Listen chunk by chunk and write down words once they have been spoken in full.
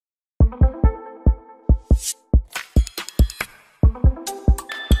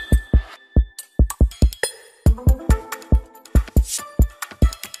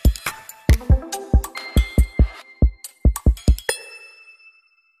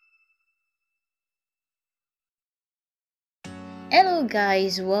Hello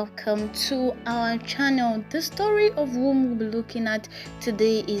guys, welcome to our channel. The story of whom we'll be looking at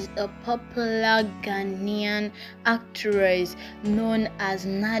today is a popular Ghanaian actress known as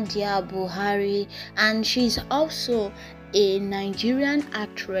Nadia Buari, and she's also a Nigerian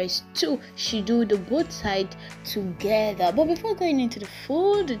actress too. She do the both sides together. But before going into the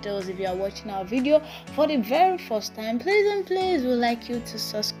full details, if you are watching our video for the very first time, please we'd like you to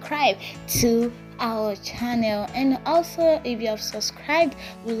subscribe to our channel, and also if you have subscribed,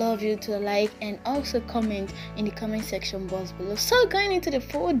 we love you to like and also comment in the comment section box below. So going into the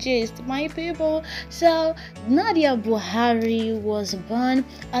full gist, my people, so Nadia Buari was born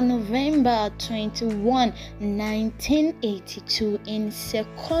on November 21, 1982 in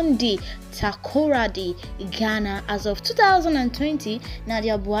Sekondi, Takoradi, Ghana. As of 2020,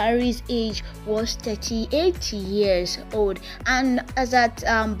 Nadia Buari's age was 38 years old, and as at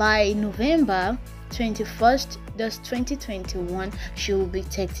by November 21st, thus 2021, she will be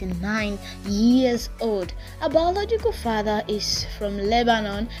 39 years old. Her biological father is from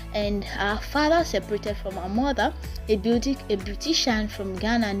Lebanon, and her father separated from her mother, a beautician from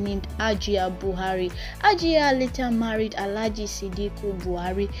Ghana named Ajia Buari. Ajia later married Alhaji Sidiku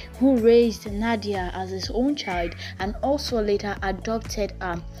Buari, who raised Nadia as his own child and also later adopted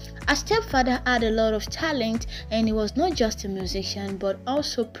her. Her stepfather had a lot of talent, and he was not just a musician but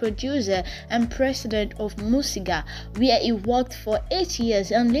also producer and president of Musiga, where he worked for 8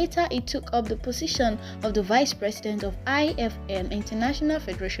 years, and later he took up the position of the vice president of IFM, International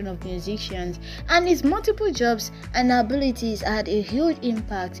Federation of Musicians. And his multiple jobs and abilities had a huge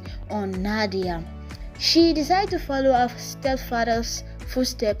impact on Nadia. She decided to follow her stepfather's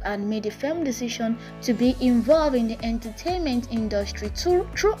footsteps and made a firm decision to be involved in the entertainment industry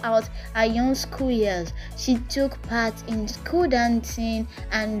throughout her young school years. She took part in school dancing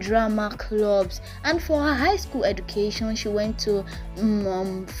and drama clubs, and for her high school education she went to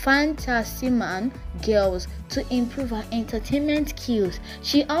Fantasiman Girls to improve her entertainment skills.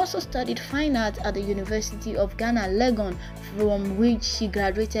 She also studied fine art at the University of Ghana, Legon, from which she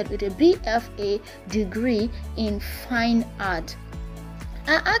graduated with a BFA degree in fine art.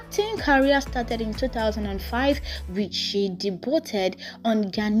 Her acting career started in 2005, which she debuted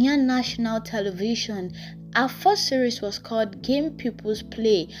on Ghanaian national television. Our first series was called Game People's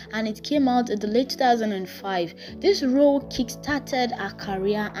Play, and it came out in the late 2005. This role kick-started her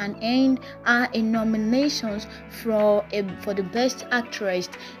career and earned her a nominations for the Best Actress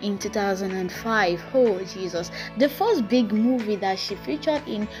in 2005. Oh Jesus! The first big movie that she featured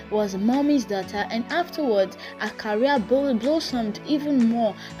in was Mommy's Daughter, and afterwards her career blossomed even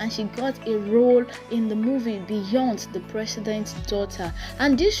more, and she got a role in the movie Beyond the President's Daughter.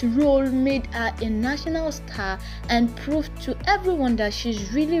 And this role made her a national star and proved to everyone that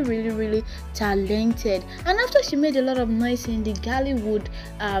she's really talented. And after she made a lot of noise in the Gollywood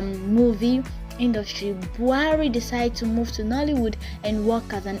movie industry, Buari decided to move to Nollywood and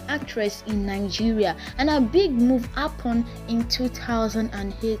work as an actress in Nigeria, and a big move happened in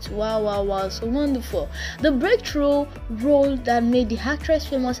 2008. Wow, so wonderful. The breakthrough role that made the actress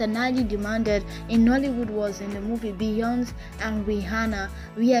famous and highly demanded in Nollywood was in the movie Beyonce and Rihanna,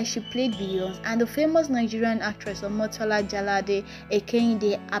 where she played Beyonce, and the famous Nigerian actress Omotola Jalade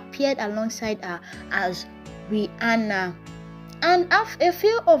Ekinde appeared alongside her as Rihanna. And a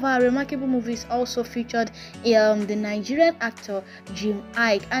few of her remarkable movies also featured the Nigerian actor Jim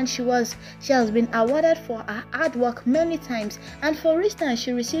Ike, and she has been awarded for her hard work many times. And for instance,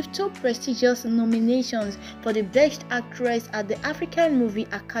 she received 2 prestigious nominations for the Best Actress at the African Movie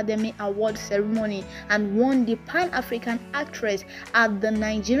Academy Award ceremony, and won the Pan-African Actress at the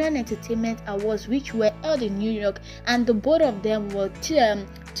Nigerian Entertainment Awards, which were held in New York, and the both of them were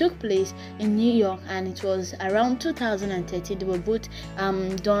took place in New York, and it was around 2013. They were both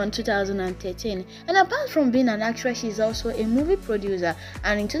done 2013. And apart from being an actress, she's also a movie producer,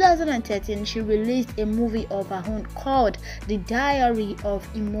 and in 2013 she released a movie of her own called The Diary of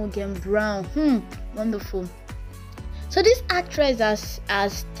Imogen Brown. Wonderful. So this actress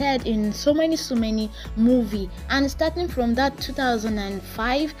has starred in so many movies, and starting from that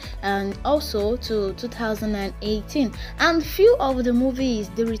 2005 and also to 2018, and few of the movies: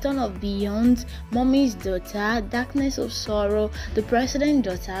 The Return of Beyond, Mommy's Daughter, Darkness of Sorrow, The President's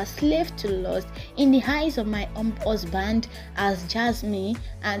Daughter, Slave to Lust, In the Eyes of My Husband as Jasmine,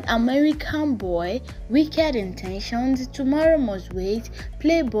 and American Boy, Wicked Intentions, Tomorrow Must Wait,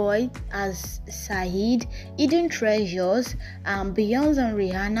 Playboy as Saeed, Hidden Treasure, Yours, Beyonce and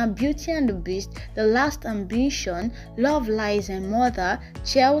Rihanna, Beauty and the Beast, The Last Ambition, Love Lies and Mother,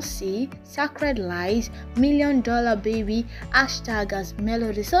 Chelsea, Sacred Lies, $1 Million Baby, Hashtag as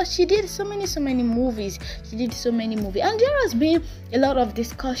Melody. So she did so many movies. And there has been a lot of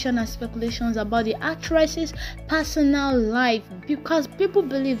discussion and speculations about the actress's personal life, because people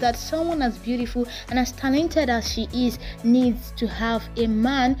believe that someone as beautiful and as talented as she is needs to have a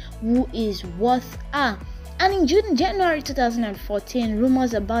man who is worth her. And in January 2014,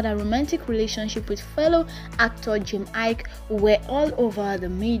 rumors about a romantic relationship with fellow actor Jim Iyke were all over the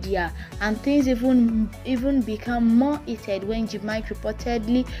media, and things even became more heated when Jim Iyke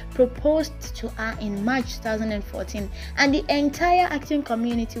reportedly proposed to her in March 2014, and the entire acting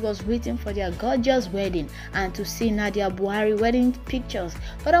community was waiting for their gorgeous wedding and to see Nadia Buari wedding pictures.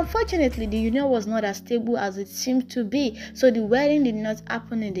 But unfortunately, the union was not as stable as it seemed to be, so the wedding did not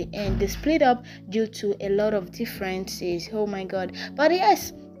happen in the end. They split up due to a lot of differences. Oh my god. But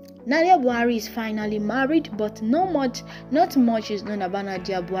yes, Nadia Buari is finally married, but not much is known about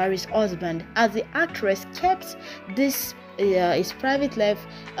Nadia Buari's husband, as the actress kept this his private life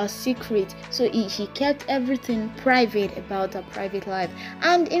a secret. So he kept everything private about her private life.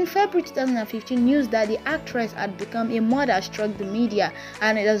 And in February 2015, news that the actress had become a mother struck the media,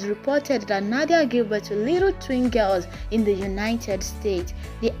 and it was reported that Nadia gave birth to little twin girls in the United States.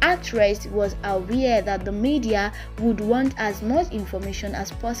 The actress was aware that the media would want as much information as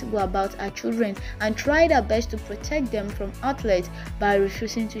possible about her children and tried her best to protect them from outlets by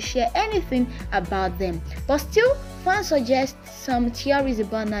refusing to share anything about them. But still, fans suggest some theories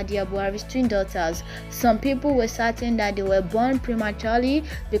about Nadia Buari's twin daughters. Some people were certain that they were born prematurely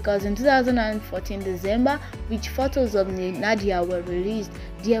because in 2014 December, which photos of Nadia were released,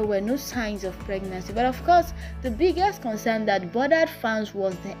 there were no signs of pregnancy. But of course, the biggest concern that bothered fans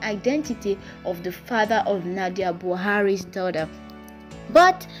was the identity of the father of Nadia Buari's daughter.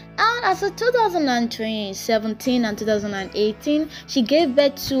 But as of 2017 and 2018, she gave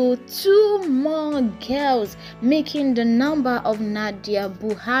birth to 2 more girls, making the number of Nadia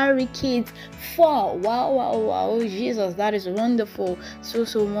Buari kids 4. Wow, Jesus, that is wonderful, so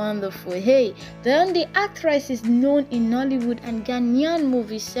wonderful. Hey, then the actress is known in Nollywood and Ghanaian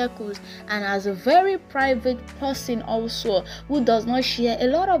movie circles, and as a very private person also, who does not share a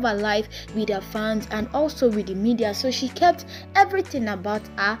lot of her life with her fans and also with the media. So she kept everything about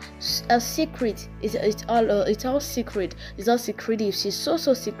her a secret. It's all secret. It's all secretive. She's so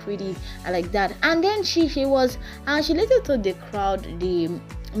secretive, like that. And then she later told the crowd, the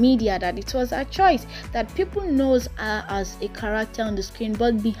media, that it was her choice, that people knows her as a character on the screen,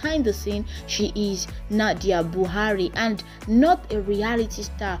 but behind the scene she is Nadia Buari and not a reality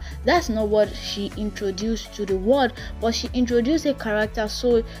star. That's not what she introduced to the world, but she introduced a character,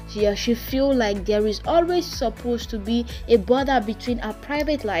 so she feel like there is always supposed to be a border between her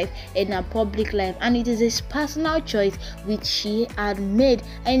private life and her public life, and it is a personal choice which she had made.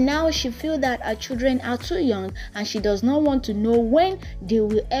 And now she feel that her children are too young and she does not want to know when they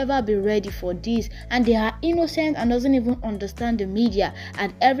will ever be ready for this, and they are innocent and doesn't even understand the media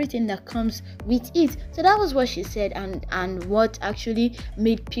and everything that comes with it. So that was what she said, and what actually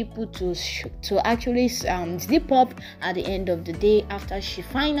made people to actually zip up at the end of the day, after she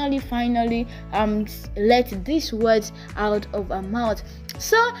finally let these words out of her mouth.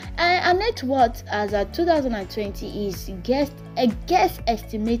 So her net worth as of 2020 is a guess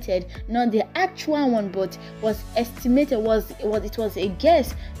estimated, not the actual one, but was estimated, it was a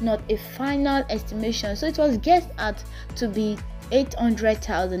guess, not a final estimation. So it was guessed at to be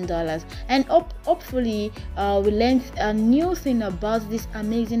 $800,000. And hopefully we learned a new thing about this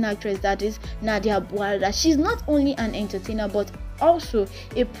amazing actress, that is Nadia Buari, that she's not only an entertainer but also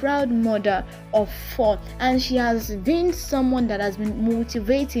a proud mother of 4, and she has been someone that has been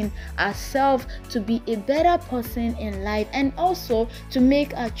motivating herself to be a better person in life, and also to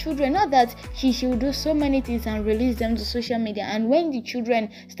make her children, not that she will do so many things and release them to social media, and when the children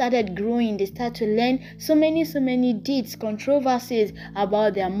started growing, they start to learn so many deeds, controversies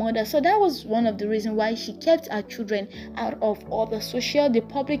about their mother. So that was one of the reasons why she kept her children out of all the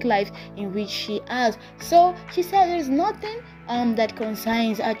public life in which she has. So she said there's nothing that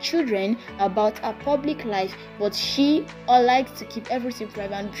concerns her children about her public life, but she likes to keep everything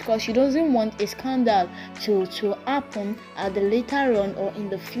private, because she doesn't want a scandal to happen at the later on or in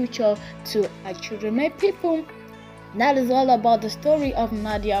the future to her children. My people, that is all about the story of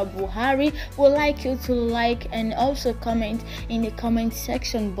Nadia Buari. We'd like you to like and also comment in the comment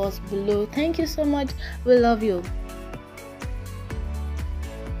section box below. Thank you so much. We love you.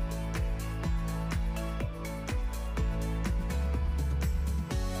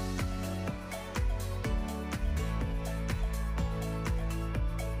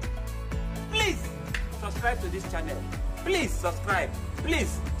 subscribe to this channel. Please subscribe.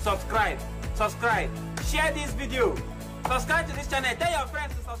 Please subscribe. Subscribe. Share this video. Subscribe to this channel. Tell your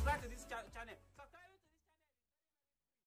friends to subscribe to this